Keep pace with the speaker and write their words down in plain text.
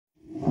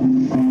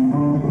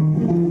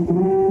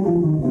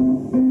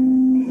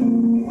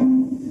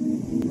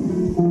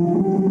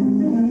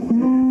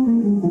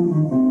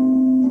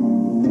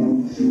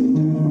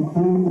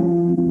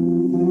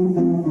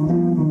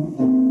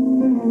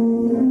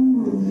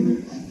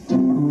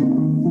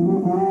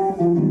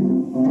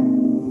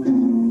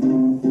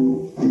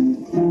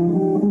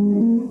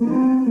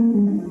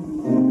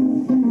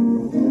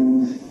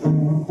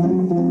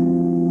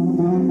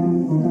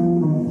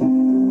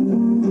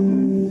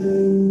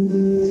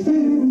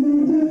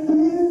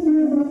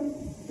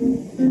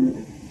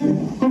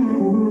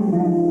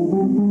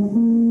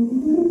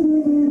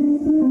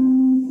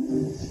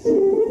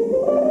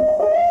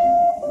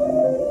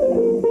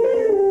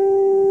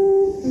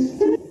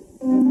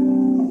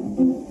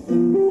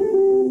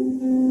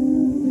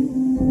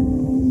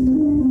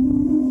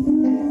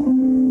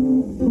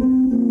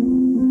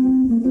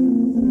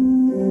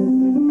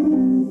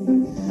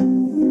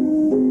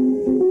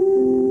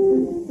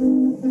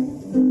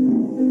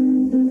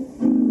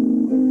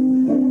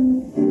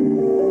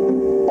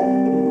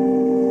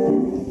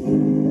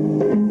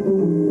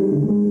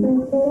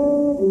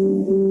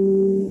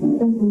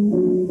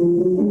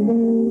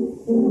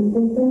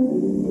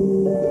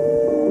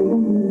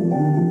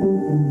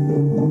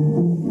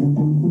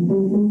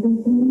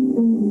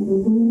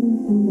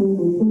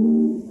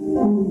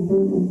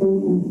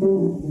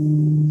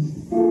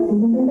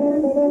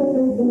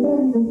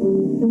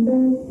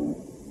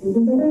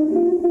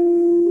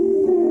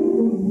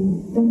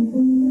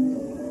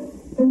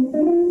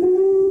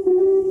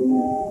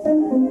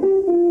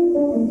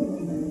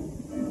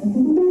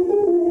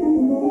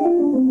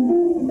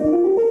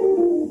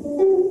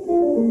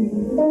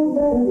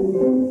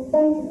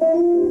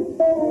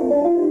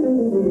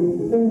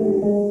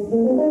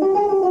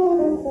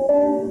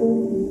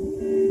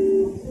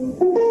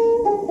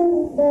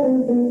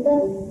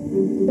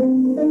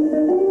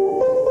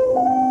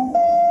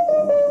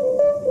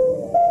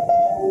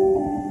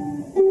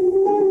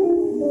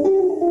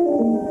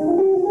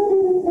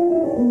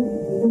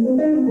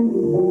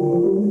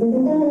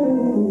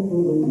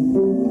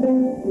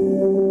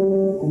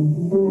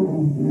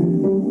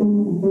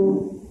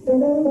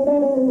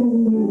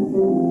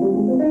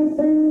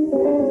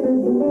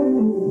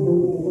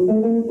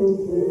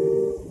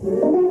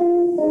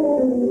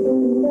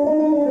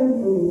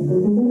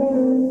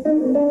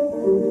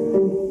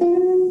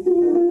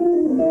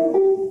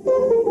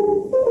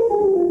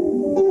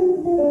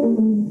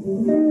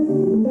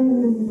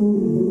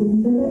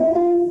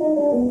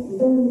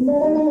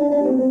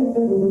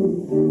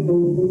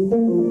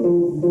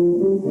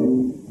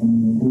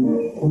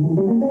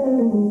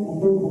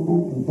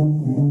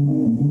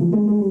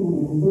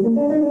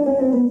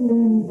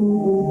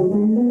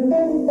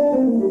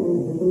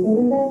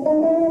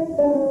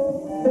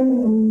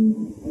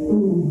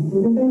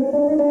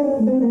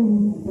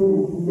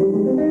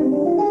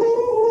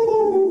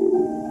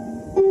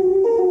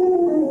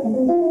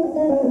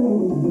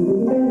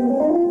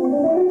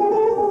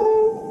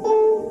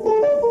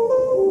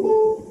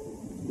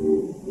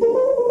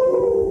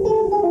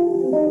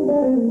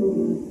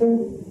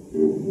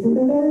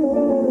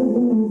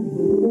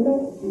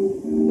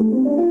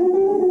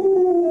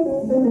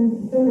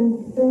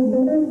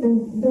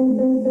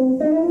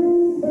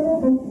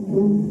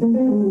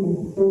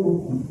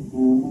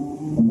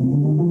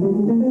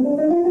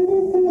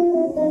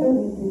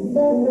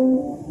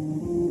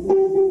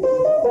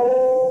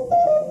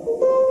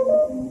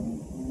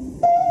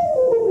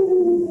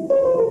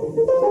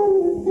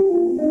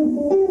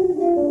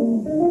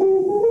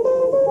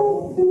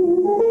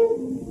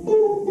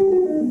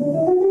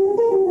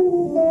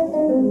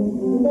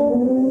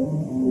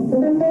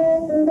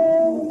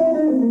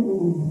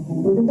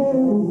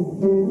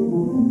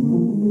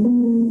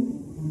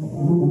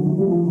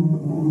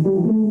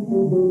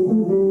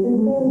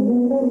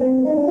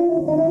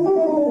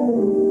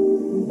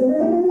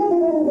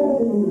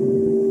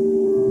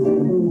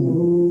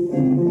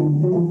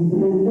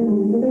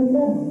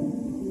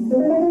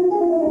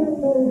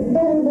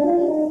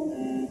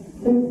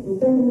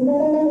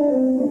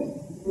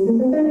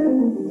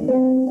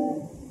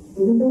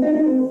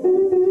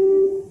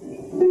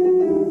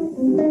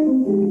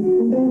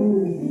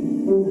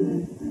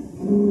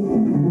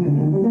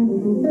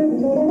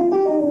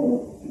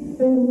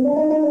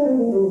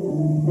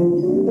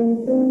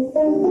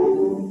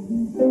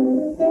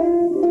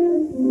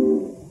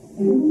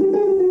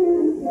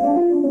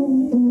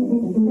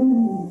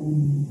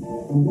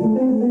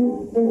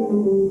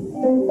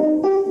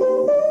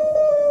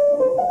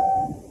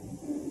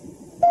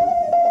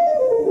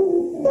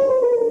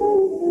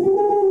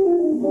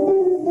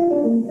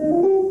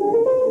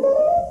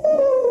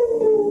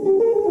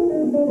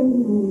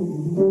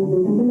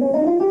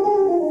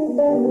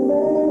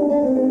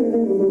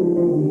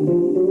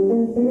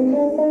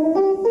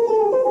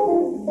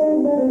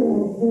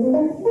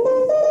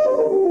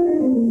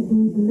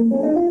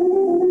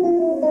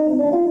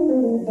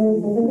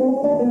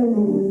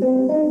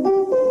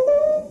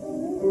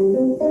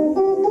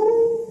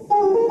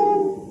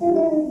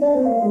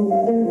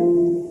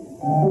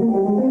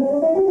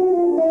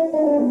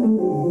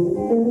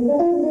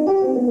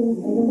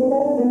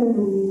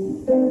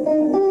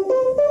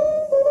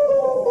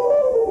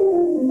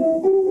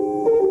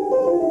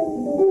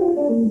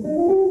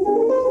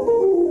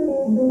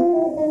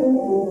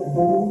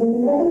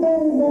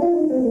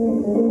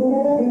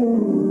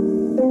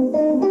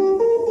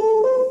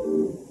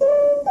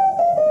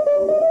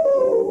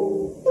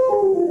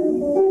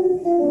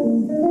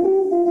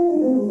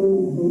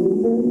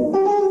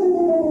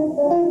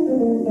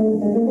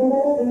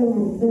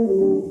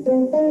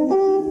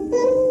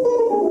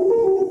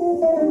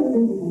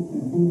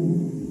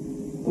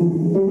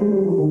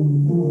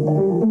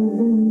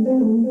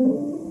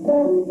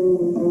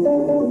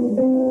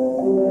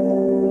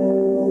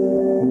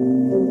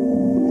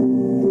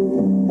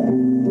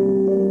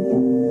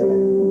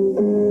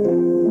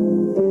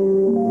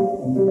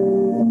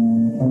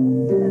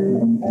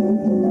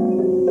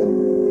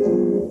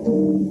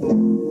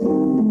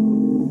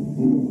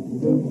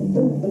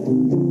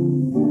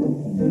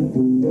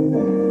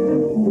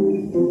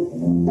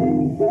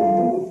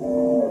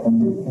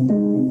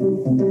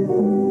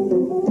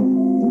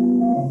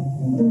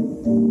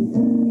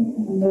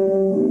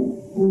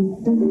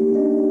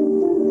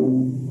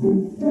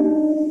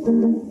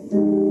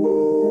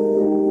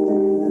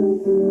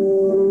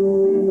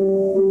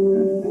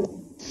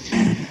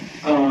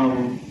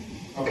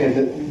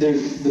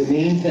The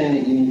main thing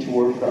that you need to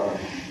work on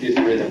is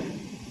rhythm,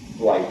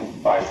 like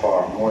by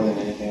far, more than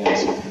anything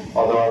else.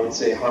 Although I would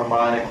say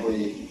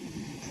harmonically,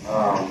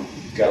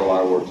 you've got a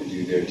lot of work to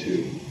do there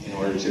too. In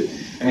order to,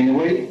 I mean, the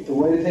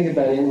way to think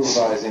about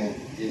improvising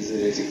is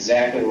that it's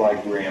exactly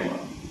like grammar,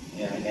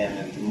 and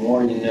that the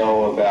more you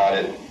know about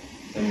it,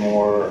 the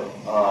more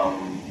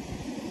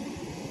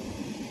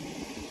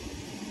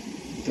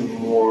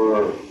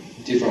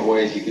different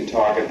ways you can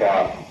talk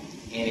about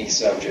any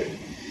subject.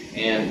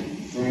 And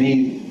for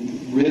me,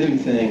 the rhythm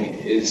thing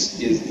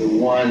is the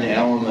one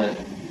element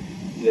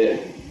that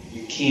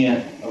you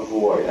can't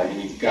avoid. I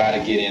mean, you've got to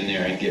get in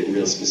there and get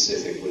real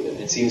specific with it.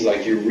 It seems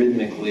like you're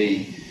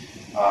rhythmically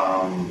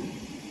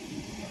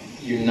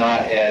you're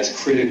not as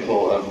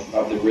critical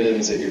of the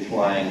rhythms that you're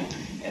playing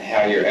and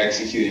how you're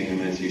executing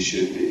them as you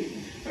should be.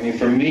 I mean,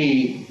 for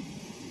me,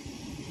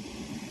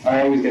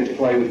 I always got to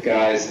play with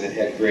guys that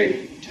had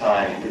great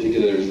time. In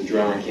particular, there was a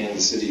drummer in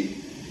Kansas City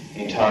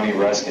named Tommy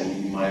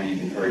Ruskin. You might have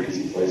even heard because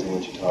he plays in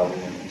Wichita.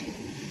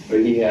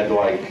 But he had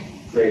like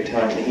great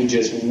time, and he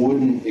just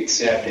wouldn't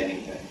accept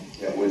anything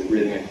that was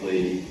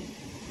rhythmically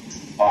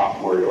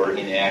awkward or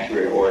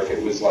inaccurate, or if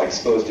it was like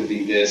supposed to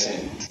be this and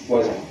it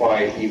wasn't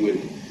quite, he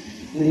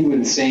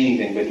wouldn't say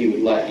anything, but he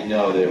would let you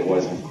know that it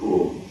wasn't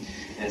cool.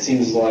 And it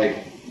seems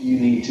like you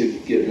need to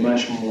get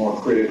much more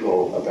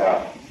critical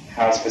about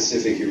how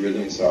specific your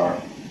rhythms are.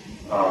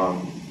 I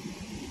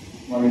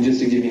mean, just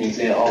to give you an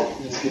example,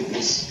 let's get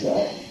this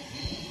guy.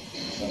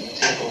 So I'm going to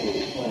take over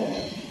the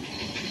plan.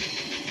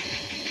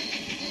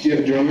 Do you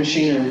have a drum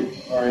machine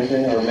or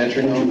anything, or a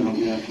metronome? No,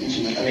 yeah.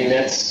 I mean,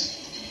 it's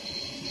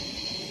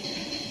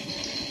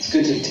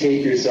good to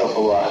tape yourself a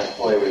lot and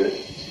play with it.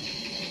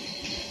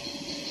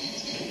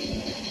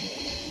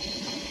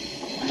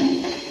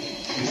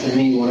 And for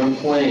me, when I'm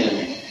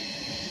playing,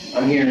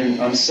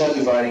 I'm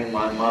subdividing in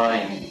my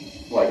mind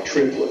like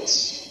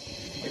triplets.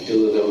 Like I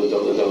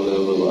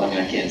mean,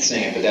 I can't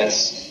sing it, but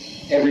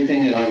that's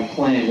everything that I'm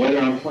playing, whether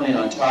I'm playing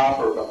on top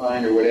or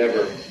behind or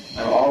whatever.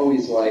 I'm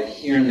always like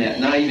hearing that,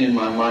 not even in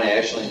my mind,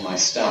 actually in my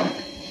stomach.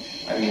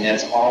 I mean,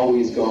 that's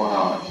always going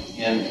on.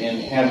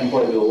 And having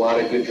played with a lot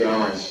of good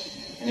drummers,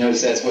 I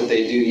notice that's what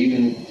they do.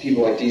 Even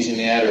people like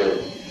DeJohnette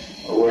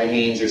or Roy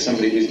Haynes or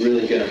somebody who's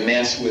really going to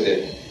mess with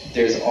it,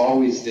 there's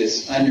always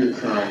this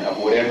undercurrent of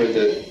whatever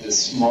the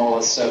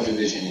smallest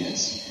subdivision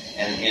is.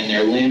 And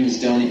their limbs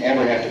don't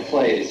ever have to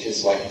play it. It's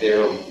just like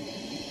they're,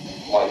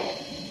 like,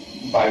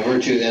 by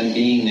virtue of them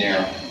being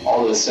there,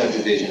 all those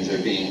subdivisions are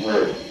being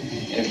heard.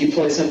 And if you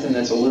play something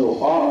that's a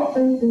little off,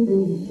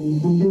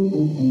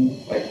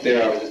 like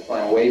there I was just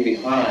playing way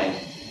behind,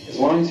 as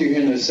long as you're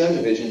hearing those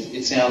subdivisions,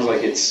 it sounds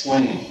like it's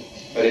swinging.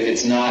 But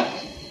if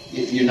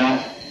you're not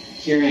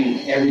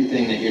hearing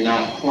everything that you're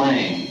not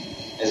playing,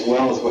 as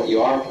well as what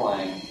you are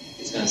playing,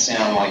 it's going to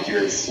sound like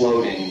you're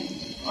floating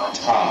on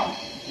top.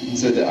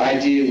 So the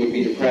idea would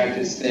be to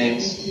practice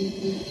things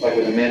like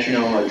with a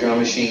metronome or a drum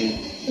machine,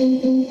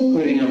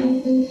 putting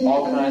them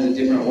all kinds of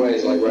different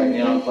ways. Like right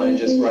now I'm playing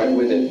just right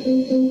with it.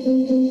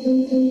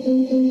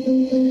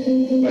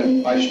 But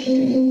I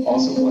can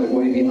also play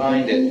way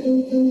behind it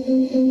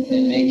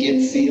and make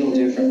it feel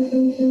different.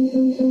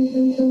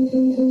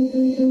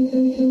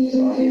 So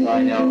I'm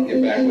behind now and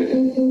get back with it.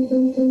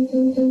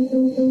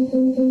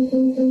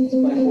 It's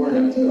playing four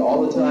notes, but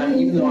all the time,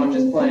 even though I'm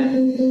just playing,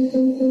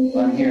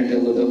 I'm hearing the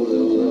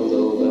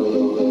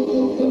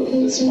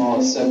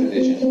smallest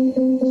subdivision. So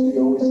you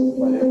always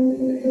play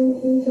everything.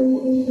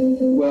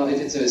 Well, if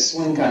it's a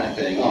swing kind of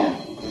thing, yeah.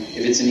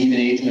 If it's an even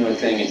eighth note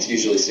thing, it's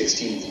usually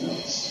 16th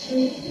notes.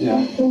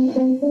 Yeah.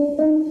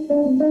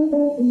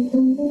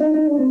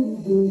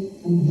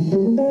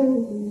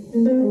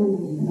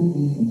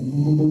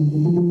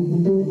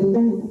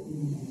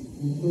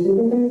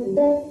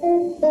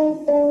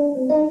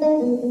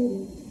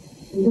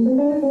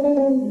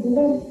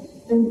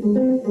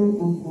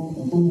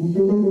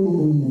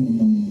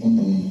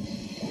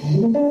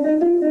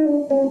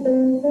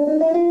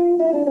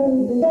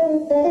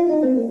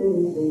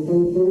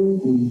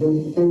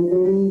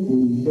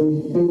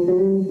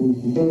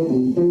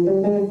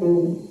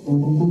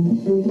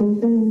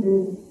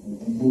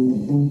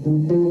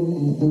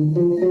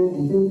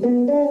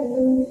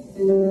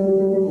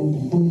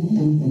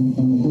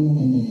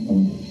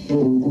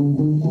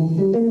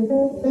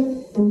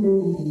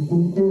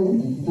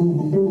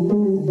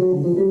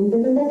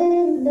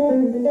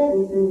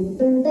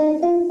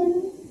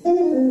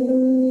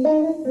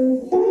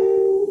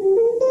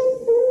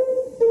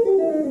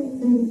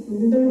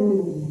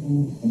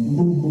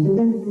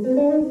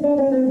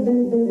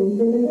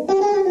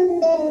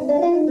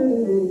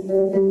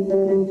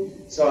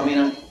 So I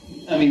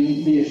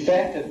mean, the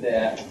effect of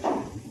that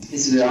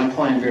is that I'm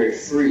playing very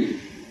free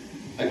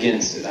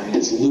against it. I mean,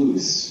 it's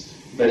loose,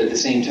 but at the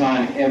same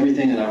time,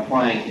 everything that I'm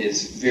playing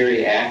is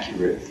very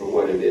accurate for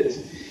what it is.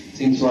 It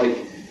seems like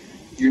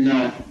you're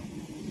not,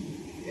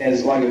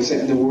 as like I was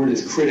saying, the word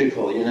is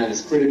critical. You're not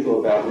as critical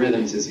about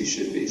rhythms as you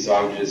should be. So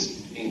I would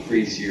just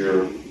increase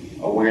your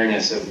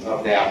awareness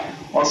of that.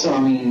 Also, I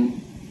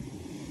mean,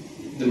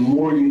 the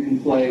more you can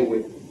play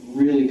with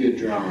really good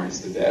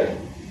drummers, the better.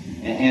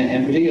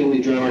 And particularly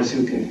drummers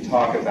who can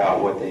talk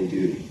about what they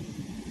do.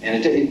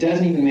 And it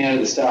doesn't even matter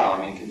the style. I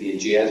mean, it could be a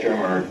jazz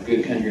drummer or a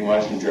good country and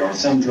western drummer.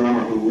 Some drummer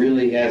who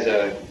really has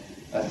a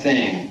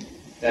thing,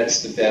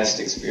 that's the best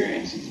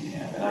experience you can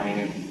have. And I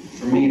mean,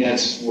 for me,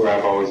 that's where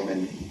I've always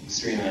been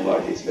extremely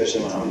lucky,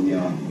 especially when I was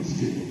young. I was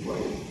good to play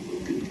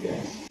with good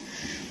guys.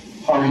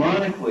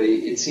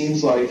 Harmonically, it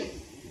seems like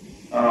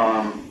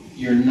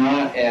you're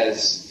not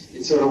as,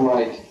 it's sort of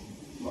like,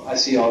 I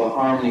see all the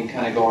harmony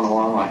kind of going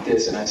along like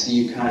this, and I see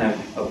you kind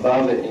of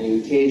above it, and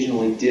you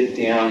occasionally dip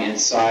down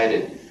inside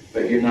it,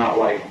 but you're not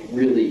like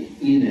really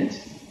in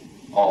it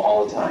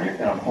all the time. You're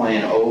kind of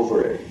playing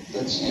over it.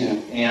 That's, yeah.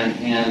 And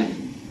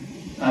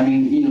I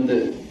mean, you know,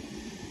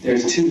 there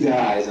there's two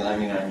guys, and I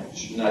mean,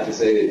 not to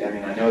say that, I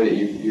mean, I know that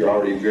you're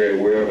already very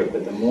aware of it,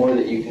 but the more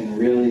that you can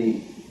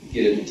really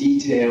get a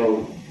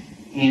detailed,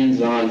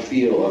 hands-on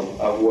feel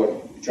of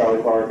what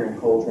Charlie Parker and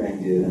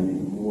Coltrane did, I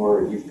mean, the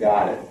more you've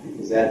got it,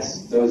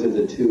 because those are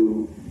the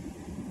two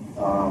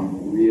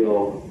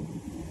real,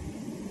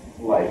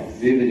 like,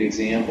 vivid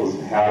examples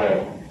of how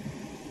to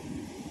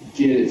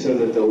get it so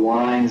that the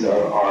lines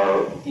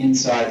are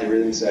inside the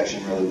rhythm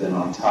section rather than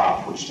on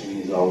top, which to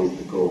me is always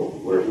the goal,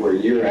 where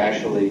you're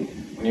actually,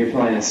 when you're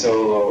playing a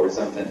solo or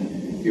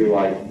something, you're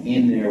like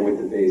in there with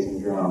the bass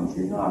and drums,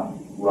 you're not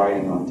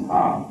writing on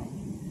top.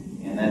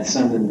 And that's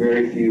something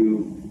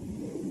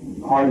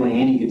hardly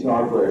any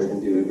guitar players can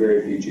do, and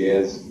very few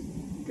jazz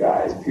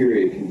guys,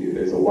 period, can do.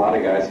 There's a lot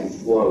of guys who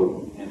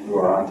float and who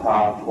are on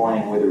top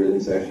playing with a rhythm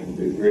section.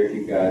 There's very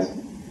few guys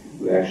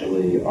who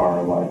actually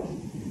are like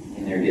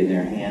in there getting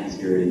their hands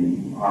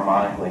dirty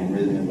harmonically and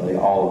rhythmically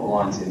all at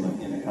once in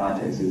the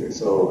context of their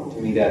solo.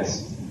 To me,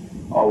 that's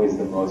always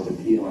the most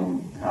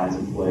appealing kinds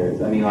of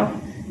players. I mean,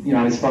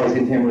 as far as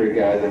contemporary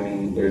guys, I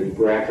mean, there's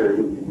Brecker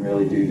who can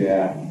really do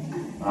that.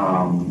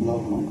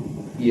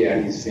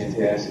 Yeah, he's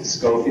fantastic.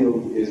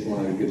 Schofield is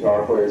one of the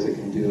guitar players that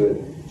can do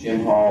it.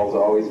 Jim Hall's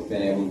always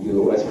been able to do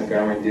it. Wes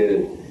Montgomery did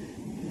it.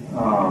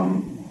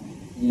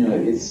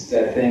 It's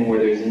that thing where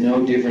there's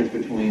no difference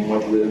between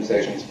what the rhythm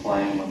section is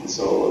playing and what the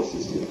soloist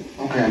is doing.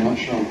 Okay, I'm not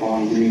sure I'm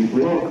following you.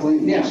 Rhythmically?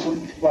 Yeah.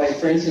 Like,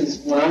 for instance,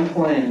 when I'm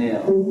playing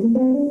now.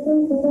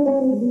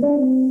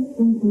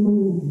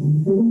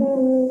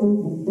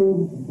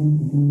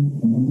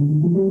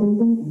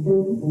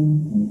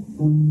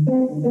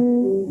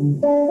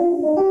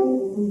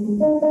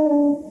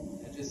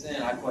 Just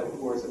then, I played a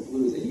chorus of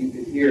blues, and you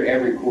could hear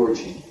every chord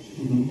change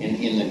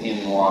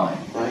in the line.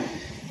 Right.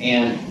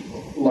 And,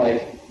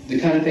 like, the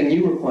kind of thing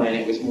you were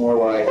playing, it was more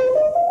like...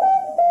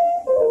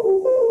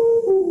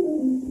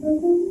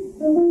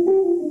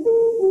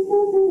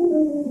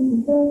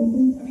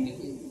 I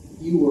mean,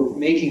 you were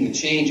making the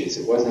changes.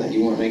 It wasn't that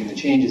you weren't making the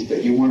changes,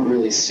 but you weren't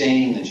really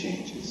saying the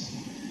changes.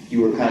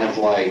 You were kind of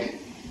like...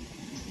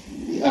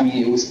 I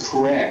mean, it was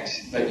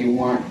correct, but you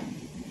weren't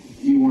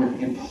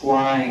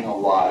implying a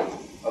lot of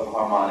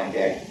harmonic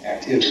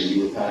activity.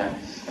 You were kind of...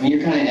 I mean,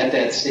 you're kind of at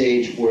that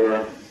stage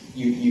where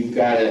you've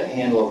got a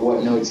handle of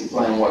what notes you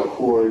play and what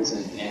chords,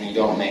 and you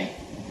don't make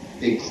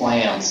big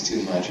plans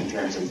too much in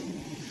terms of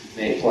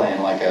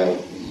playing like a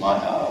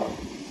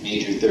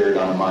major third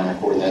on a minor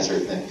chord and that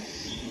sort of thing.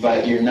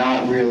 But you're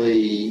not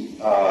really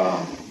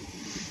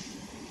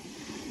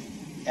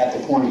at the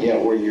point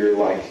yet where you're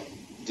like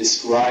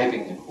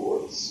describing the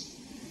chords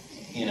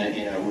in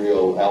a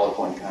real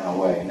eloquent kind of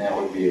way, and that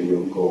would be a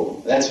real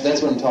goal. That's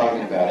what I'm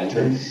talking about in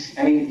terms.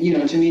 I mean,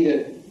 to me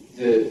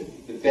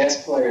the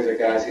best players are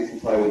guys who can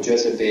play with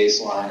just a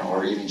bass line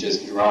or even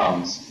just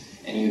drums,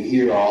 and you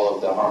hear all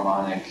of the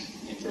harmonic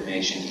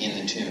information in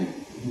the tune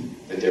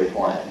that they're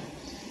playing.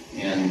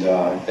 And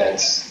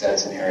that's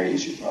an area you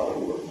should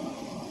probably work on a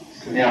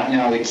lot.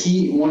 Now the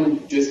key,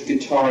 one just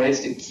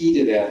guitaristic key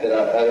to that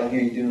I don't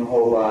hear you doing a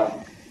whole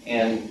lot,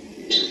 and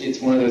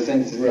it's one of those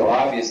things that's real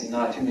obvious and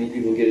not too many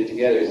people get it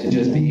together, is to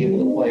just be able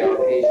to play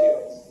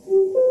arpeggios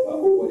of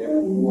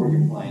whatever chord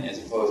you're playing as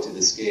opposed to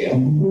the scale. I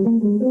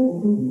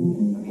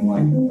mean,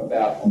 like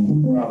about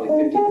probably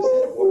 50%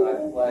 of what I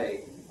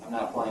play, I'm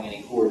not playing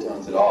any chord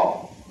tones at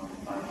all.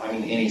 I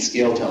mean, any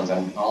scale tones.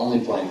 I'm only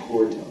playing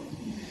chord tones.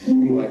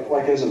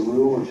 Like as a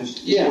rule, or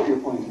just what you're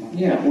playing tonight?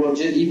 Yeah, well,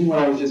 even when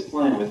I was just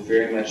playing with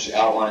very much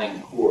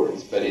outlining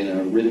chords, but in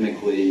a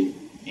rhythmically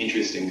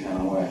interesting kind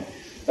of way.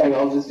 In fact,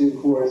 I'll just do the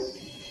chorus.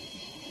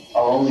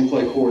 I'll only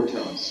play chord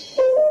tones.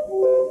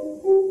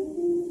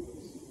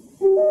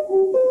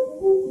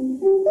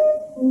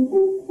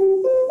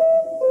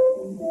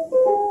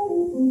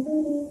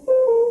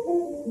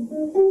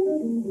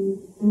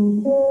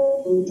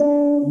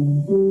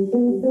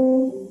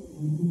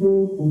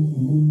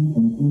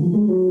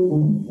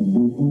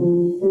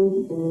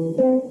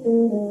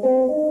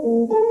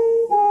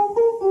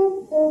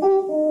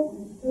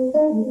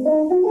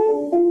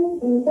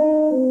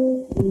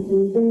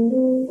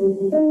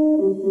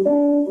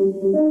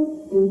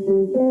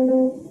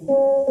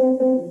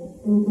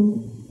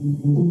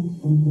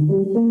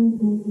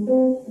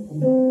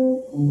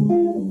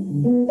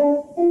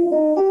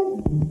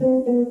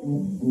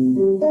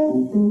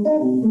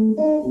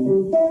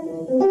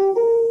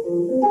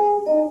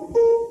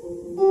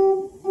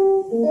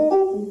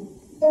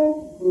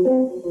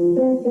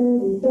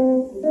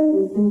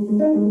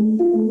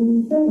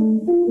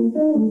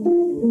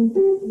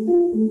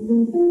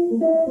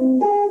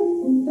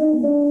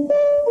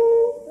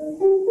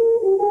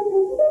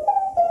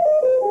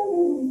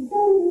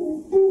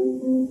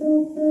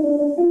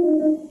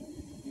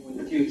 With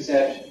a few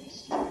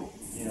exceptions,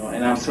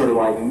 and I'm sort of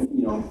like,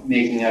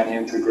 making up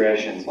new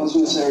progressions. I was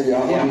going to say, are you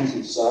outlining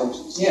some subs?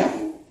 And stuff?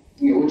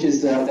 Yeah, which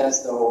is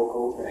that's the whole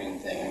Coltrane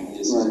thing. I mean,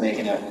 just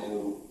making up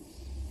new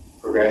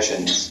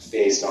progressions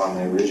based on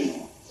the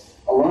original.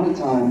 A lot of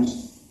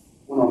times,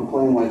 when I'm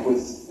playing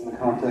in the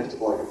context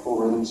of like a full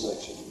rhythm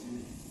section,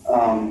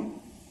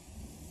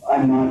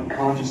 I'm not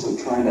conscious of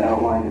trying to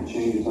outline the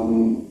changes. I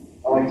mean,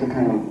 I like to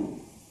kind of,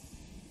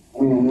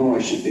 I know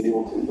I should be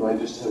able to, but I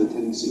just have a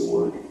tendency to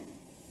work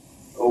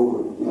over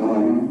it, you know what I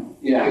mean?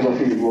 Yeah. Because I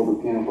figured more of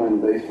the piano player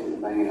and the bass player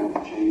banging out the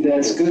changes.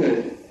 That's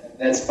good.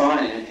 That's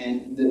fine.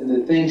 And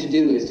the thing to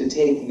do is to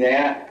take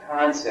that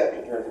concept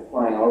in terms of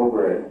playing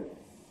over it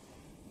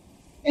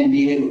and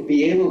be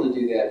able to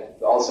do that,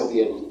 but also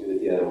be able to do it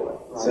the other way.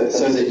 Right.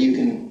 So that you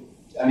can,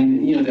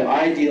 the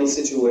ideal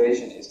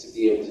situation is to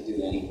be able to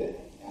do anything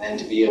and then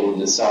to be able to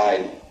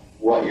decide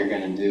what you're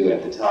going to do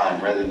at the time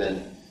rather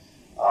than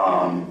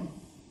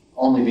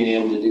only being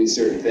able to do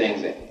certain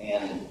things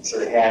and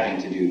sort of having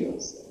to do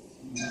those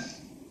things.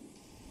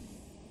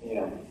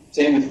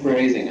 Same with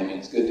phrasing.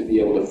 It's good to be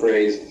able to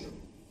phrase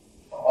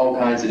all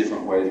kinds of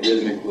different ways,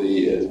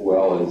 rhythmically as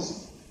well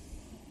as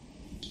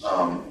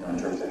in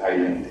terms of how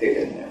you're going to pick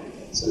it and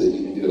everything, so that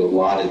you can do it a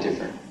lot of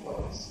different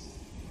ways.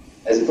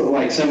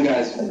 Like some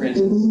guys, for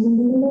instance,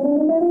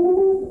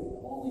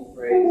 only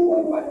phrase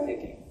like by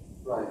picking.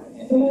 Right.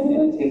 And you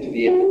have to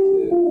be able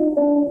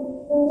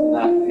to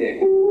not pick,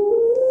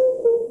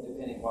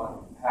 depending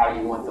on how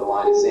you want the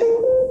line to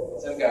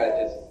sound. Some guys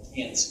just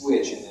can't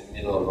switch in the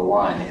middle of the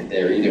line.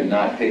 They're either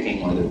not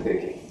picking or they're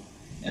picking.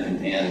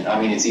 And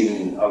it's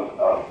even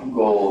a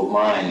goal of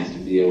mine is to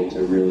be able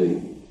to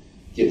really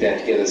get that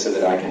together so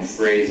that I can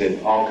phrase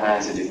it all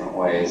kinds of different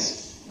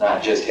ways,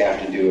 not just have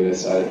to do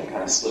it a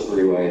kind of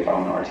slippery way. If I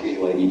want to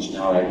articulate each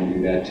note, I can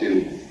do that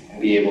too, and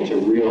be able to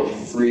real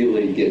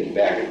freely get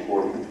back and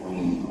forth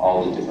between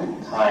all the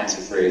different kinds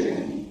of phrasing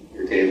that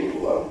you're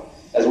capable of.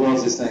 As well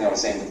as this thing I was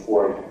saying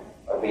before,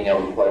 of being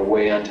able to play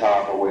way on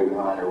top or way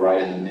behind or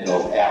right in the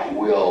middle at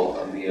will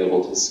and be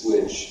able to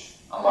switch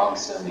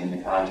amongst them in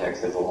the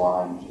context of the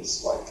line,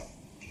 just like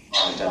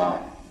on a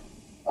dime.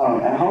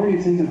 And how are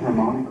you thinking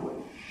harmonically?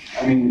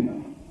 I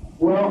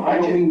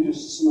don't mean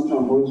just so much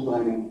on blues,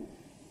 but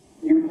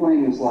your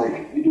playing is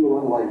like, you do a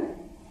lot of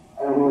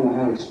I don't really know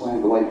how to explain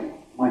it, but like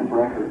Mike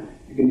Brecker,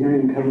 you can hear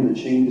him covering the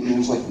changes, and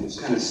it's like it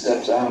just kind of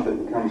steps out of it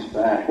and comes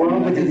back. Well,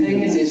 but the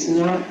thing is, it's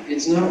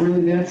not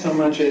really that so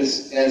much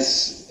as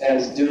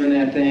doing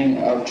that thing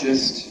of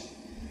just,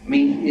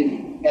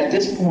 at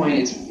this point,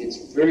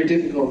 it's very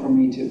difficult for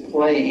me to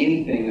play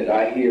anything that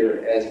I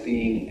hear as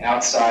being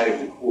outside of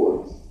the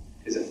chords.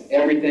 Because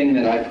everything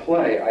that I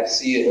play, I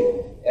see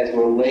it as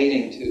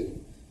relating to,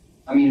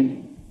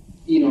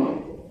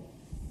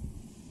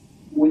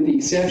 with the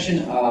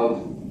exception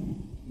of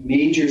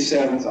major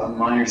sevenths on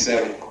minor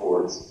seventh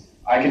chords,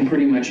 I can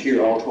pretty much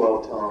hear all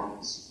 12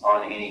 tones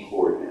on any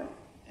chord now.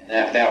 And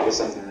that was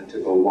something that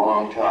took a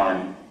long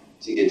time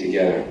to get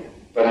together.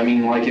 But if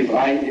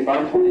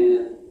I'm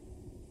playing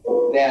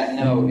that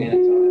note and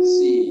it's on a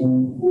C,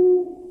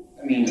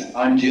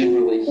 I'm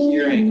generally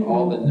hearing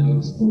all the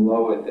notes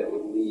below it that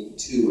would lead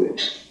to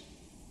it.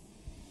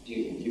 Do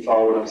you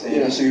follow what I'm saying?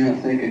 Yeah, so you're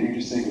not thinking, you're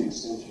just thinking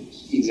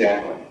extensions.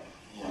 Exactly.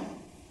 Yeah.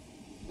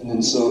 And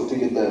then so to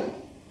get that.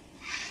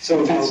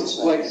 So if it's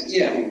like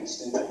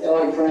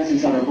for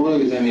instance on a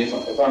blues,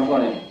 if I'm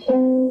playing,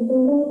 and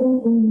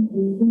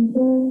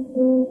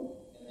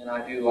then I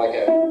do like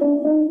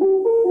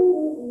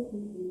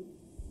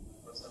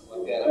or something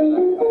like that, I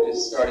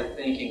just started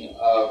thinking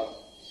of,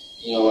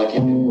 like if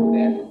it were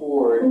that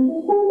chord,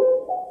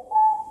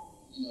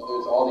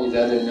 there's all these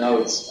other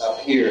notes up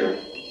here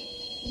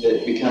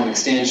that become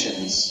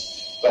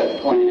extensions, but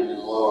playing them in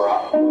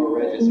lower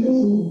registers.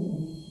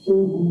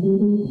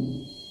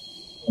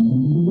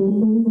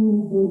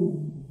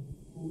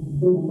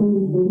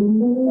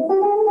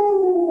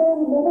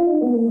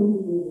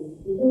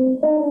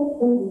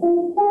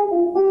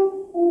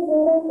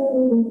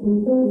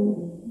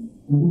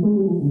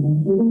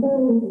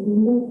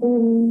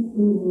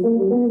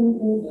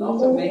 And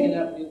also making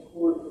up new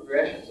chord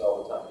progressions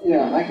all the time.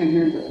 Yeah, I can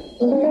hear that.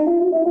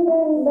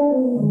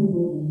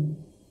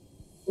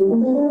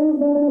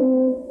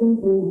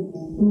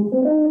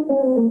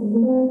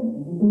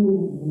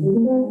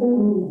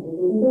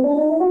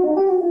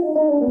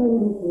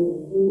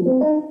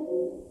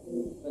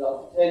 But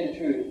I'll tell you the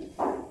truth,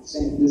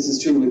 this is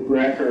true with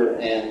Brecker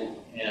and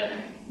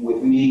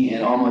with me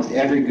and almost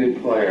every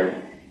good player.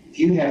 If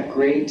you have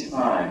great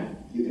time,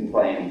 you can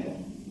play anything.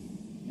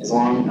 As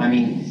long,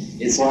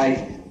 it's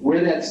like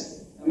where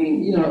that's, I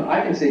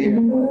can sit here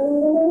and play a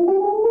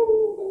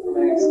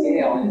chromatic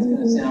scale and it's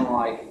going to sound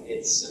like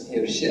it's some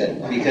hip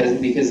shit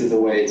because of the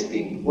way it's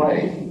being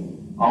played,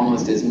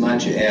 almost as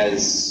much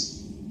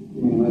as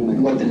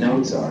what the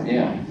notes are,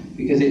 yeah.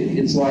 Because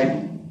it's like,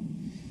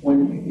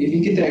 if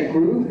you get that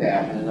groove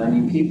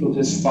happening, people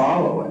just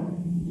follow it.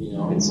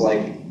 It's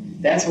like,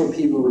 that's what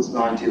people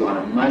respond to on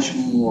a much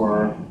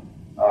more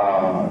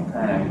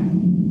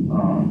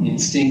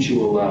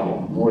instinctual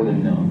level, more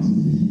than notes.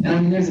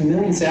 And there's a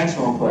million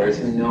saxophone players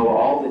who know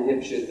all the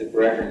hip shit that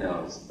Brecker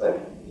knows, but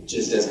it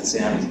just doesn't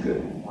sound as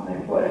good when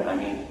they play it.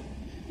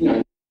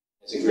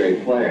 He's a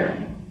great player,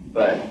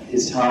 but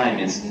his time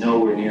is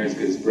nowhere near as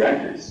good as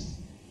Brecker's.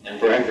 And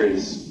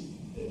Brecker's,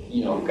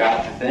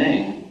 got the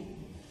thing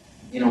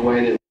in a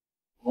way that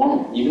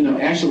won't, even though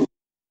actually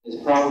is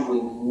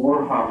probably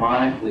more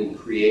harmonically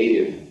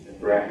creative than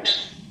Breck.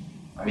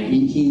 I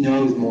mean, he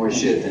knows more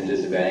shit than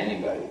just about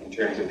anybody in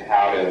terms of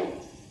how to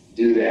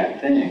do that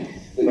thing.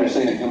 But you're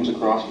saying it comes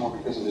across more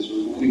because of his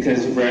rhythm?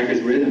 Because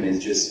Brecker's rhythm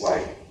is just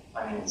like,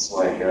 I mean, it's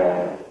like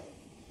a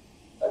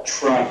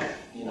truck,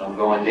 you know,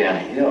 going down a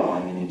hill.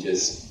 I mean,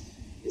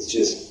 it's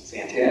just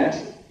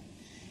fantastic.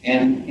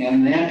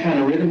 And that kind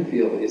of rhythm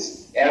feel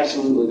is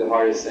absolutely the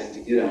hardest thing to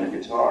get on a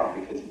guitar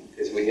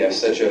because we have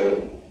such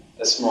a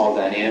small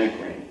dynamic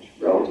range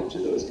relative to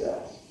those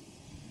guys.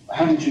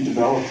 How did you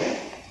develop that?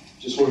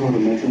 Just working with a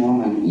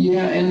metronome and...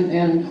 Yeah,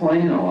 and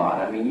playing a lot.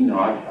 I mean, you know,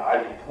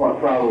 I've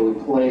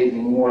probably played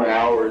more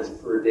hours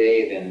per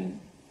day than,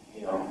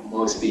 you know,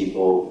 most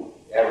people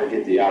ever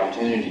get the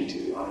opportunity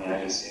to. I mean,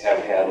 I just have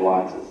had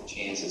lots of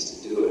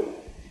chances to do it.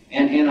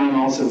 And I'm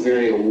also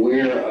very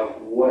aware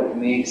of what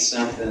makes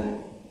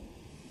something,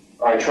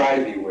 or I try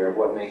to be aware of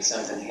what makes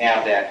something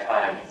have that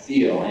kind of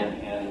feel.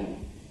 And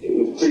it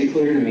was pretty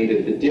clear to me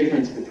that the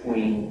difference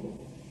between,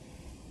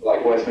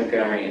 like, Wes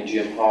Montgomery and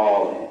Jim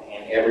Hall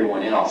and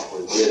everyone else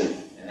was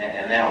rhythm.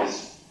 And that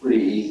was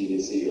pretty easy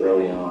to see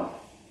early on.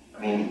 I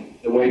mean,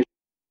 the way he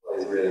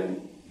plays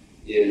rhythm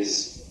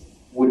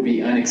would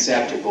be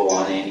unacceptable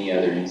on any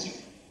other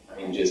instrument. I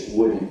mean, just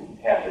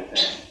wouldn't have the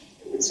thing.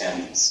 It would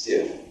sound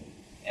stiff.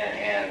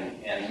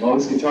 And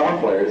most guitar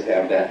players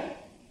have that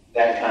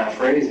kind of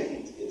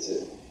phrasing.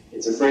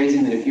 It's a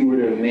phrasing that if you were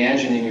to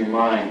imagine in your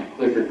mind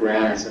Clifford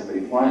Brown or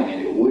somebody playing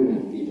it, it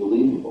wouldn't be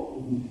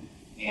believable. Mm-hmm.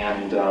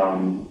 And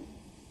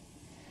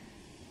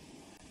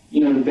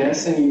you know, the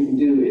best thing you can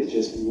do is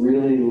just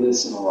really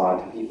listen a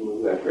lot to people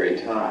who have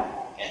great time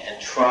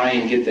and try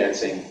and get that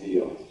same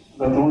feel.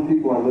 But the only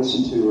people I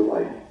listen to are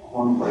like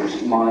horn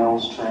players,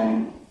 Miles,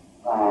 Train,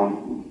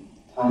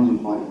 tons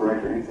of like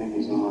Breck or anything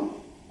he's on.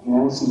 I mean,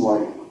 I listen to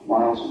like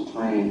Miles and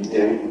Train.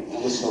 Yeah.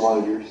 I listen to a lot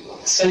of your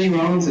stuff. Sonny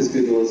Rollins is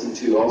good to listen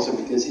to also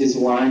because his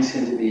lines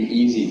tend to be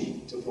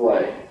easy to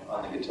play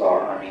on the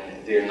guitar. I mean,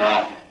 they're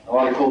not, a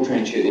lot of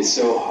Coltrane shit is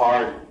so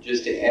hard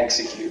just to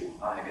execute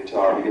on a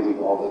guitar because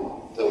of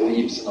all the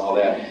leaps and all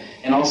that.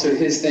 And also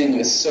his thing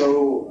was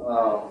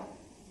so,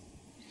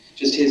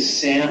 just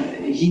his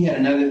sound, he had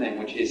another thing,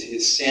 which is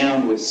his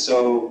sound was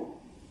so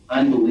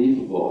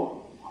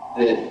unbelievable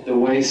that the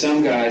way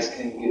some guys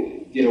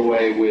can get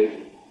away with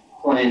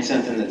playing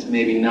something that's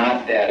maybe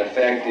not that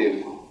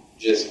effective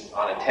just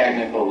on a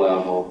technical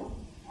level,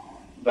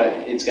 but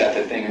it's got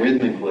the thing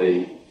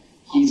rhythmically,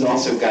 he's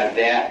also got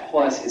that,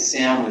 plus his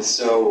sound was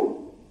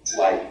so,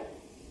 like,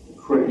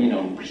 you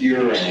know,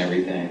 pure and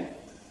everything,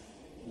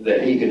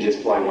 that he could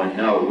just play one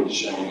note,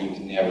 which, I mean, you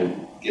can never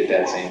get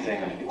that same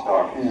thing on a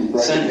guitar.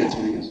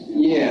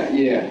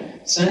 Yeah.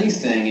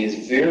 Sonny's thing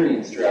is very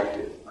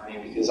instructive. I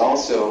mean, because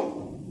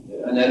also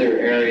another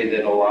area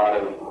that a lot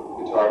of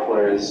guitar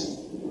players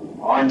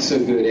aren't so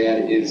good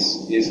at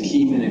is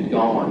keeping it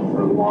going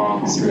for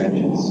long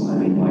stretches. I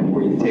mean, like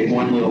where you take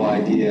one little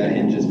idea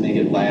and just make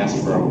it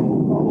last for a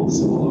whole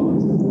solo.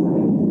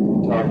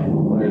 Guitar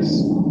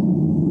players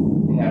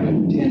have a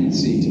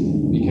tendency to,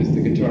 because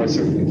the guitar is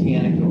sort of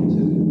mechanical,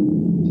 to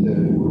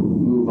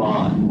move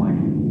on, like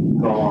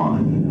go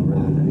on, you know,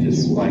 rather than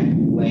just like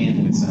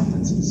laying with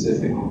something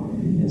specific.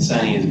 And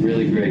Sonny is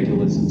really great to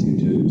listen to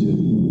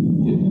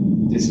get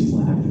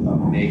discipline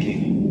of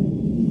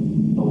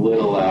making a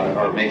little out of,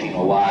 or making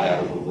a lot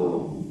out of a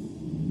little.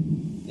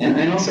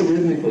 And also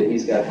rhythmically,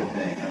 he's got the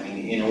thing. I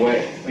mean, in a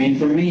way, I mean,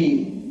 for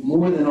me,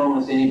 more than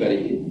almost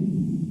anybody,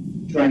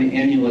 trying to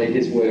emulate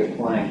his way of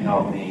playing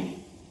helped me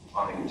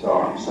on the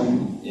guitar.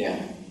 Sonny?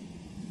 Yeah.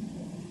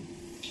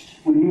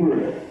 When you were,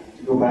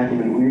 to go back a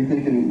minute, when you're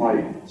thinking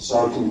like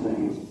subs and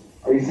things,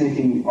 are you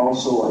thinking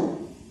also like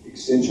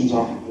extensions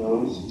off of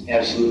those?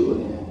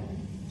 Absolutely. Yeah.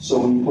 So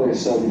when you play a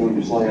sub, you don't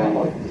just lay on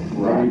like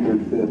right,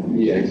 third, fifth.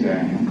 Yeah,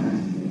 exactly. Okay.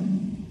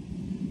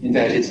 In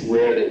fact, it's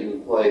rare that you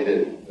would play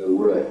the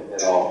root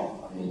at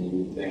all. I mean, you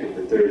would think of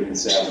the third and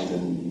seventh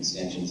and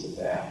extensions of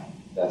that.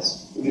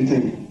 That's. What do you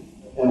think?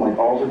 And like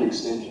altered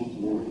extensions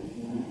and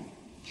everything.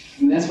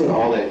 And that's what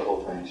all that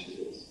Coltrane shit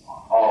is.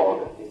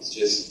 All of it.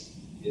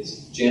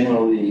 It's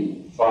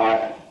generally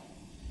five,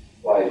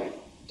 like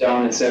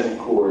dominant seven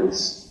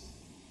chords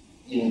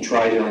in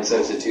tridominant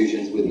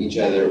substitutions with each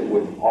other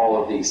with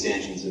all of the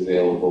extensions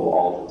available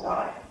all the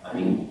time. I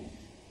mean,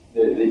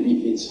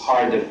 it's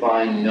hard to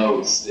find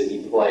notes that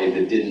he played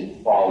that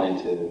didn't fall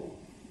into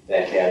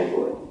that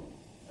category.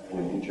 I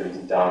mean, in terms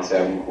of dominant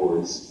seven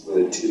chords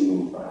with a 2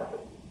 in front of it.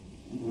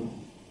 Mm-hmm.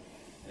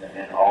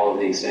 And all of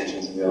the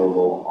extensions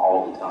available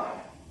all the time.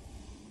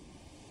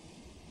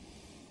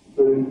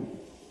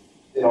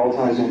 But it all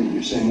ties in,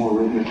 you're saying, more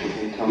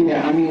rhythmically.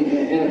 Yeah, I mean,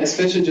 and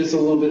especially just a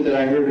little bit that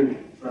I heard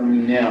from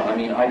you now. I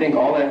mean, I think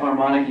all that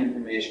harmonic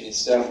information is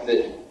stuff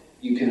that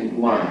you can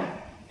learn,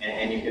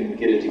 and you can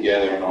get it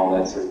together and all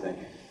that sort of thing.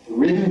 The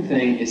rhythm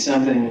thing is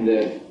something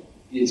that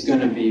is going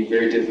to be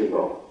very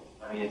difficult.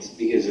 I mean, it's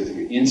because of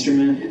the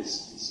instrument,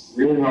 it's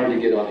really hard to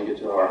get on the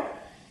guitar,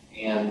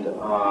 and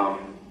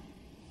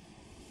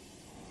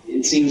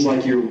it seems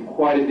like you're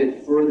quite a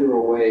bit further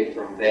away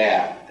from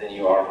that than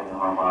you are from the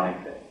harmonic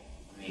thing.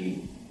 I I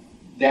mean,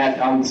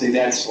 I would say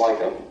that's like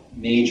a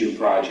major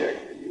project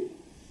for you,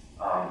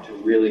 to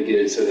really get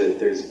it so that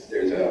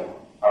there's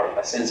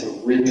a sense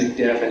of rhythmic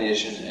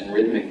definition and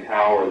rhythmic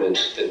power that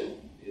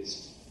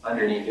is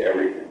underneath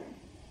everything.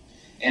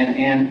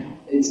 And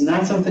it's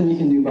not something you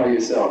can do by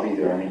yourself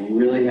either. I mean, you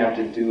really have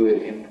to do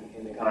it in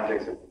the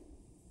context of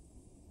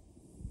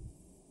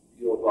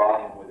feel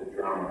volume with a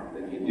drummer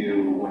than you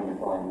do when you're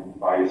playing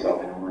by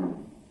yourself in a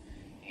room.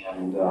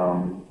 And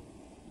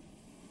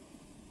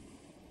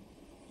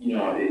you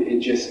know, it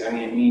just, I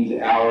mean, it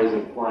means hours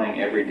of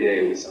playing every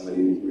day with somebody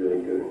who's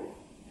really good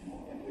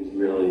and who's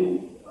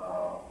really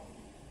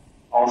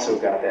also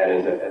got that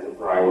as a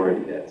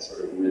priority, that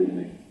sort of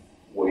rhythmic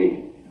weight.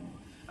 You know?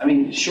 I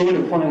mean, short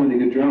of playing with a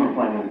good drummer,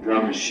 playing with a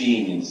drum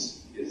machine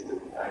is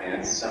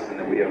it's something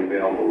that we have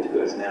available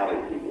to us now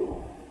that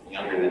people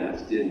younger than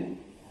us didn't.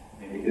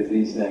 I mean, because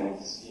these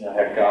things, you know,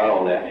 have got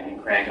all that, and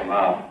you crank them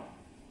up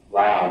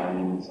loud. I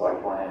mean, it's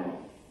like playing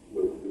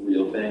with the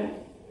real thing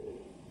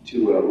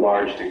to a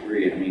large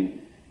degree. I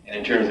mean, and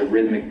in terms of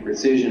rhythmic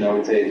precision, I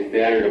would say it's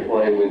better to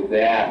play with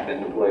that than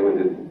to play with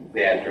a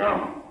bad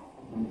drum.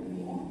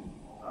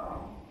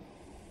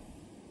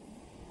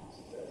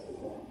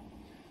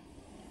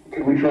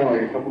 Could we try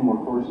like a couple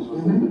more courses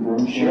with the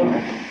drum? Sure.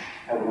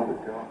 Have another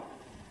go.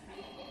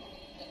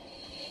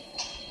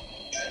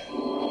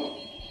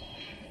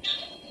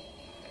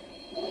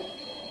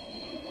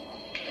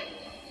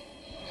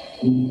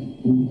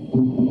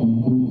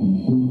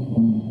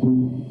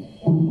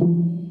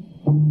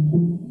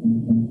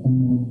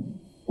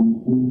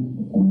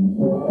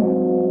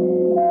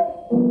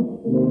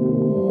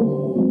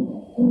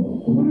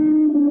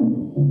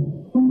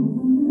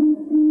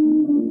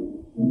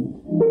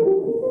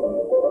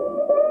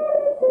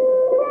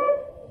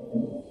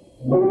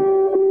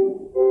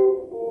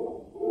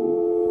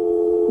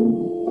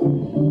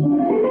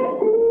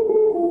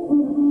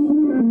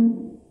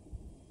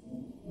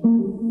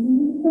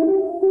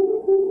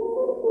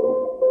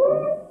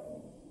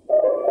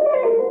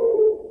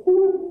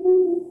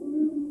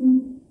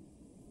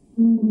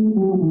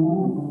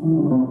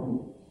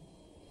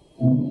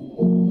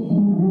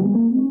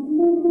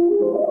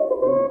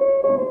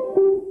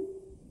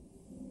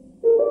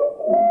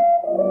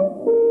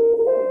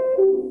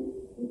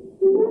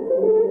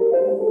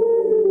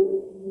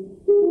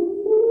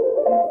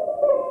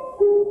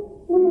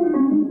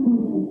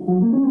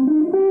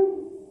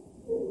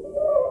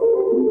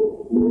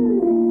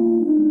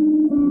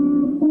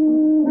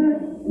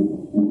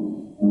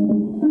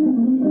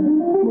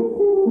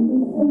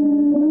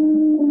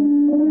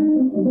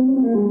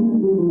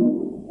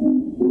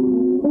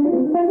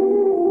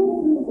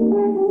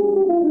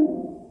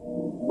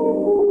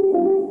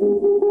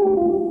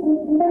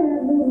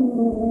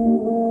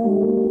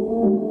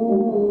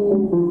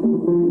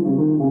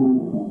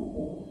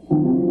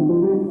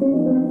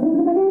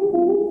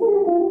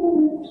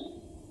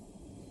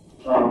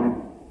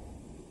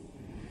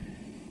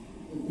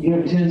 You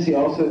have a tendency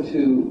also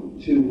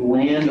to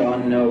land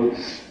on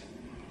notes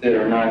that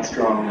are not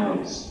strong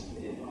notes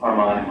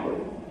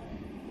harmonically.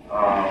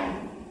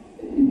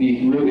 It'd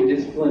be really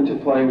disciplined to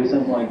play with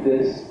something like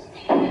this,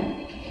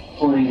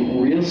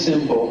 playing real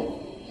simple.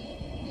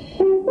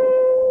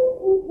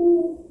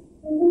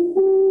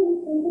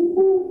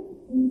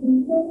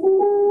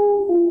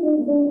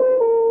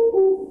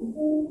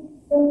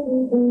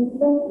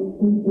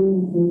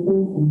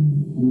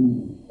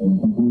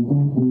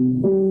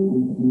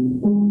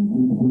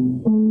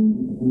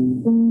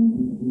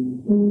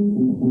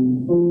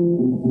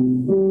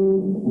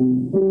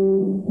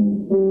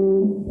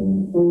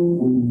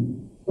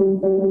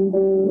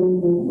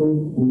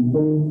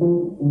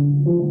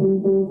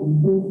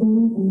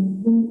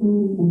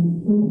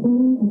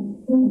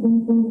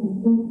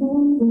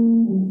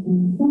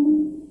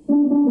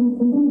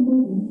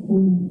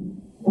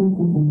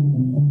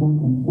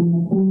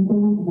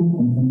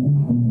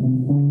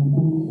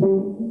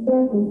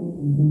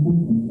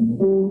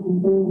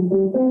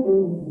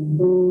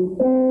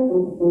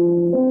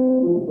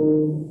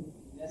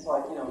 It's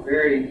like, you know,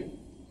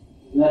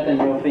 nothing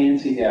real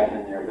fancy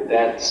happening there, but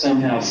that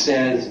somehow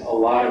says a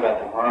lot about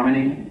the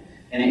harmony,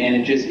 and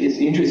it's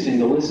interesting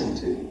to listen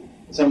to.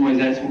 In some ways,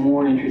 that's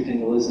more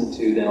interesting to listen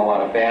to than a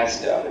lot of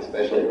fast stuff,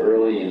 especially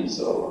early in a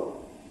solo.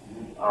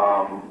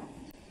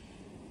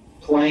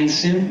 Playing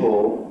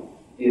simple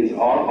is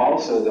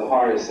also the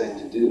hardest thing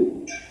to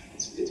do.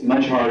 It's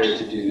much harder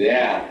to do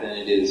that than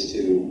it is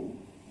to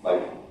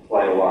like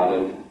play a lot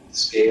of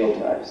scale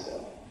type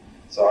stuff.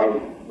 So I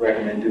would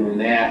recommend doing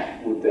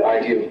that with the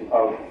idea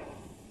of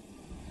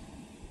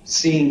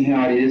seeing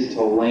how it is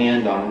to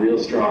land on real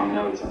strong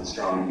notes on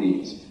strong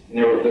beats. And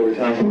there were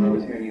times when I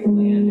was hearing you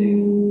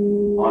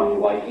landing on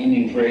like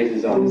ending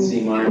phrases on the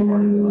C minor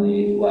part of it on the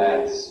E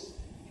flats,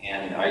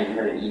 and I even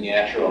heard E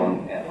natural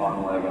on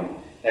one of them.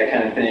 That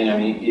kind of thing. I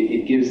mean,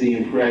 it gives the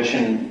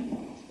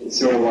impression, it's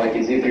sort of like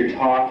as if you're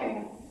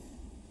talking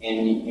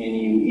and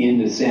you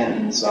end a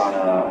sentence on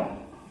a,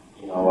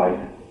 you know, like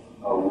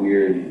a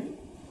weird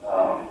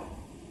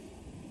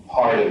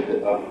part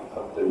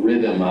of the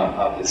rhythm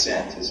of the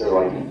sentence. It's sort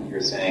of like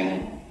you're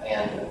saying,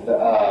 and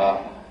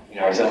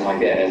or something like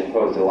that, as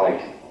opposed to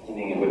like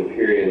ending it with a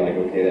period, like,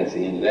 okay, that's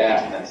the end of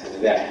that, and that's the end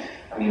of that.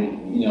 I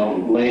mean,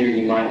 later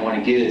you might want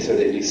to get it so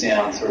that you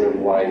sound sort of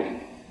like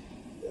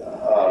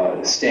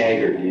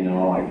staggered,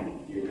 like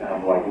you're kind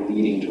of like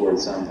leading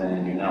towards something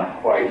and you're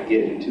not quite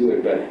getting to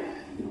it, but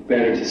it's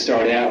better to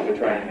start out with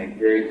trying to make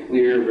very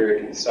clear, very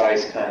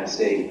concise kind of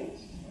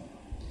statements.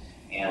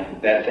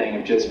 And that thing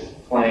of just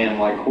playing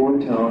like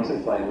chord tones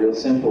and playing real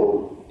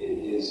simple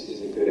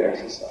is a good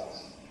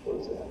exercise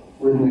towards that.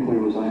 Rhythmically,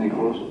 was I any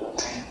closer to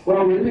that?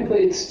 Well,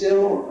 rhythmically, it's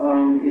still,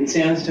 it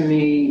sounds to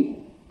me,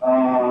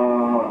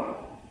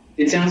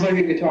 it sounds like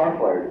a guitar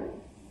player,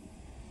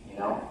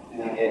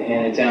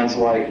 and it sounds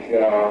like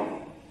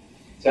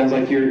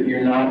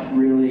you're not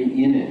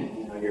really in it.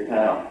 You're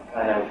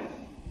kind of,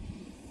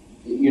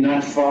 you're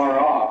not far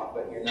off,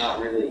 but you're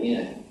not really in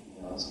it.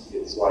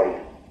 It's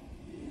like,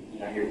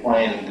 you're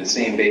playing the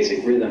same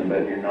basic rhythm,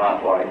 but you're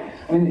not like.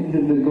 I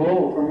mean, the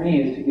goal for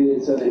me is to get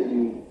it so that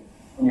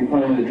when you're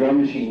playing with a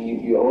drum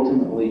machine, you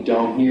ultimately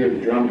don't hear the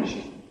drum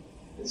machine.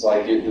 It's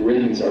like the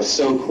rhythms are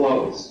so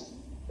close,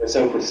 they're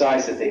so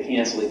precise that they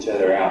cancel each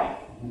other out,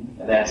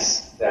 and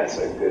that's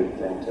a good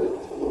thing to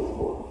look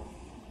for.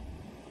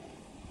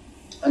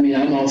 I mean,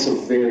 I'm also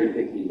very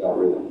picky about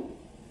rhythm,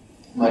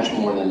 much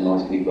more than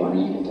most people. I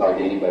mean, you can talk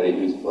to anybody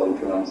who's played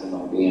drums in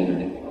my band or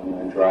anything. I mean,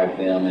 I drive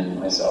them and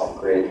myself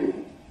crazy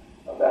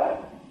about it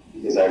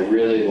because I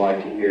really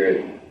like to hear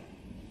it,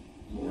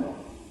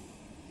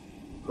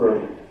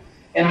 perfect.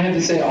 And I have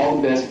to say, all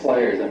the best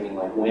players, I mean,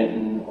 like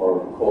Wynton or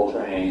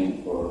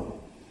Coltrane or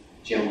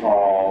Jim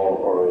Hall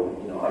or,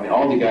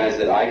 all the guys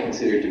that I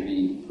consider to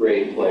be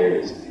great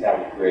players have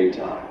a great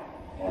time.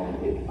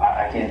 And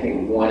I can't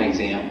think of one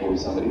example of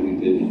somebody who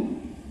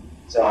didn't.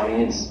 So, I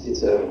mean,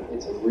 it's a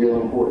real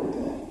important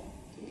thing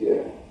to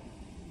get.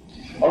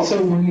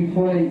 Also, when you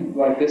play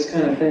like this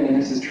kind of thing, and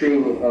this is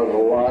true of a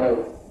lot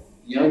of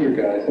younger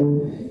guys,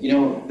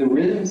 the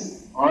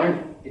rhythms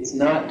aren't. It's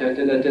not da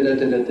da da da da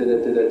da da da da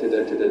da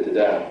da da da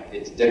da.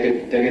 It's da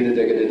da da da da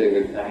da.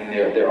 I mean,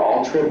 they're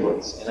all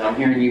triplets, and I'm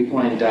hearing you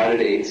playing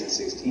dotted eighths and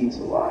sixteenths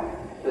a lot.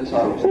 That's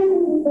not what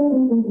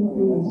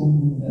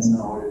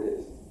it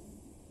is.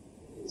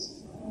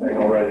 It's.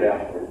 I'll write it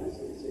out for you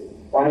so you see.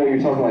 Well, I know you're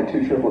talking like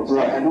two triplets.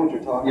 Right. I know what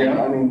you're talking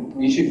about. I mean,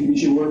 you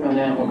should work on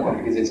that one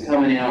because it's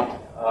coming out.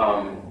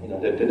 And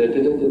it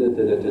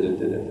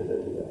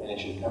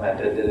should come out.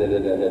 I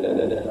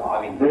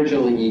mean,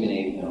 virtually even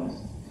eighth notes.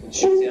 It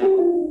should sound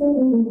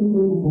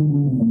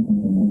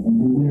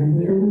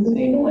they're the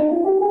same length.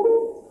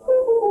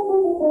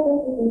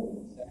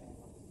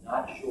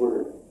 Not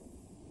shorter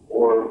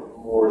or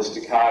more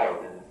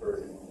staccato than the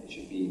first one. They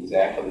should be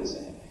exactly the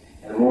same.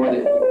 And the more that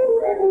you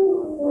practice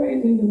on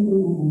phrasing,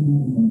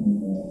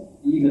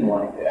 even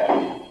like that.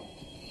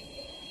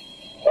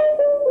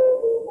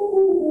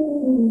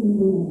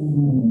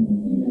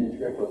 Even in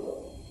triplets.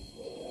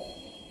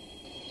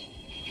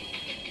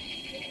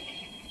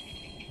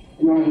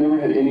 I've never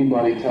had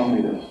anybody tell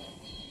me to.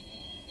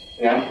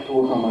 Yeah? To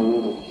work on my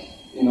rhythm.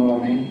 You know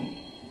what I mean?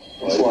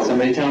 It's like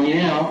somebody telling you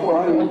now. Well,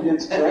 I mean,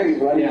 it's great,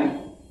 but yeah.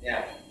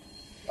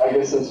 I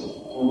guess that's, I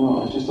don't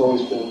know, it's just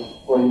always been,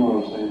 well, you know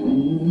what I'm saying.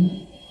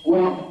 Mm-hmm.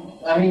 Well,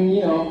 I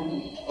mean,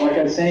 like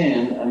I was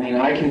saying, I mean,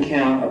 I can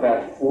count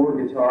about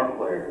 4 guitar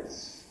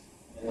players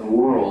in the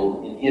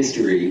world, in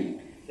history,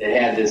 that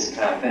had this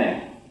kind of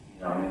thing.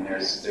 I mean,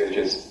 there's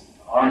just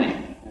aren't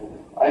any.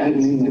 I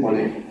didn't mean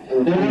anybody.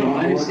 No,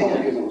 I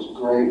understand. Because it was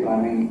great, I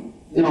mean,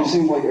 it just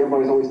seems like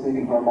everybody's always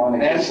thinking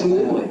harmonic.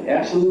 Absolutely.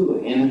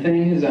 And the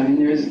thing is, I mean,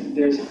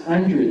 there's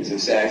hundreds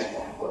of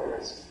saxophone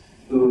players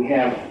who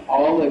have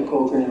all the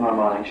Coltrane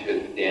harmonic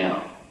shit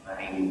down.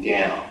 I mean,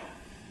 down.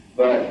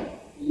 But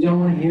you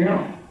don't want to hear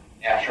them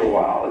after a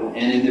while.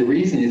 And the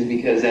reason is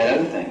because that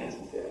other thing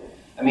isn't there.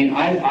 I mean,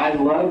 I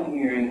love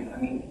hearing, I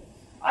mean,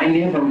 I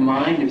never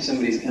mind if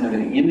somebody's kind of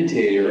an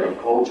imitator of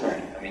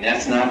Coltrane. I mean,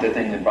 that's not the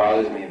thing that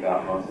bothers me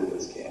about most of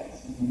those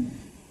cats. Mm-hmm.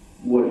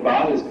 What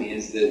bothers me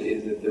is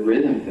that the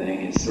rhythm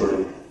thing is sort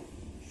of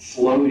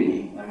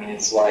floaty. I mean,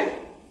 it's like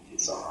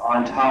it's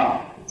on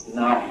top. It's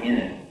not in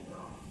it.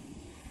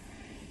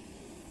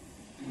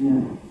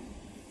 Yeah.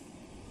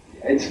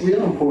 It's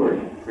real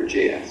important for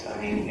jazz. I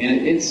mean,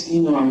 and it's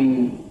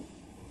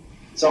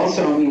it's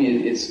also, I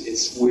mean,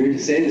 it's weird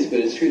to say this, but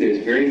it's true. There's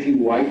very few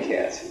white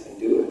cats who can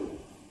do it.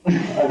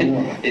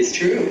 It's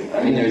true.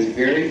 I mean, there's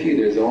very few.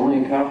 There's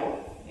only a couple.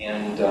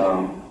 And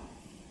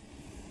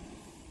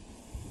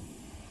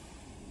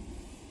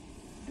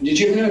did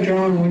you ever know a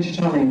drummer in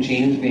Wichita named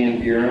James Van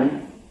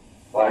Buren?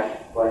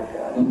 Black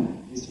guy.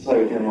 Used to play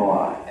with him a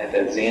lot at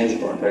that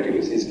Zanzibar. In fact, it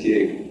was his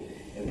gig.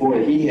 And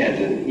boy, he had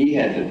the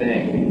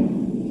thing.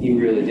 He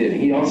really did.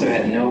 He also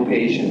had no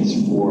patience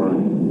for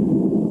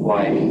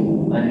like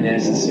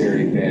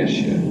unnecessary fast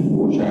shit,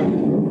 which I was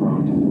real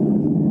prone to.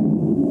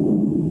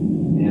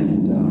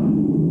 And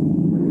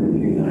there were a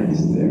few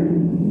nights there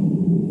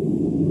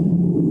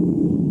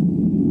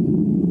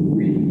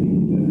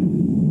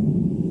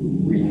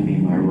reading me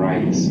my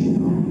rights,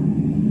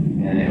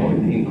 and it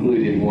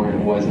included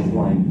wasn't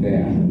playing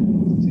fast.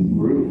 It's a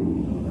groove.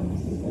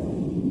 That's the thing.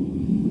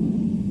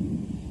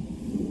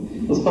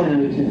 Let's play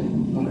another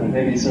tune. Okay.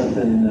 Maybe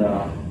something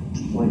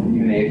like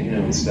even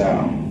afternoon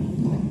style.